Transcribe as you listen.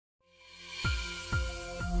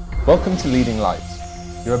Welcome to Leading Lights.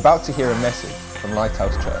 You're about to hear a message from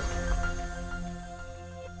Lighthouse Church.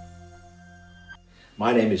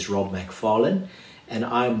 My name is Rob McFarlane, and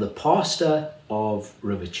I'm the pastor of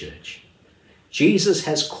River Church. Jesus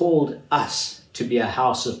has called us to be a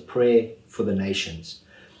house of prayer for the nations,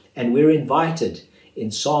 and we're invited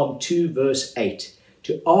in Psalm 2 verse 8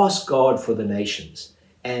 to ask God for the nations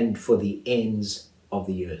and for the ends of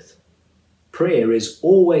the earth. Prayer is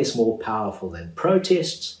always more powerful than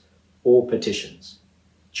protests or petitions.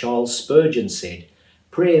 Charles Spurgeon said,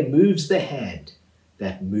 "Prayer moves the hand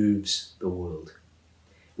that moves the world."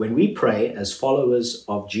 When we pray as followers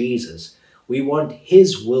of Jesus, we want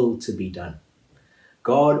His will to be done.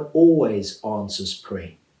 God always answers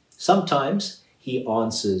prayer. Sometimes He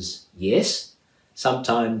answers yes,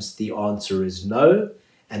 sometimes the answer is no,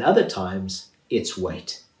 and other times it's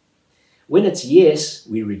wait. When it's yes,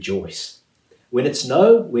 we rejoice. When it's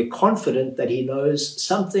no, we're confident that He knows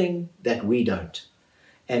something that we don't.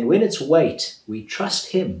 And when it's wait, we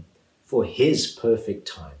trust Him for His perfect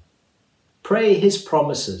time. Pray His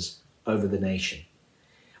promises over the nation.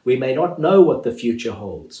 We may not know what the future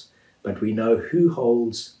holds, but we know who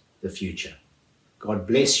holds the future. God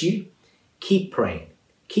bless you. Keep praying.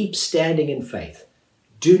 Keep standing in faith.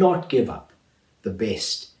 Do not give up. The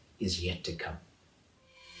best is yet to come.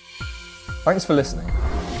 Thanks for listening.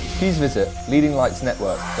 Please visit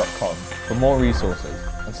leadinglightsnetwork.com for more resources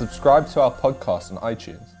and subscribe to our podcast on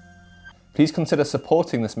iTunes. Please consider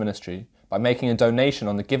supporting this ministry by making a donation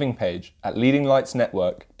on the giving page at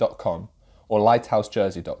leadinglightsnetwork.com or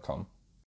lighthousejersey.com.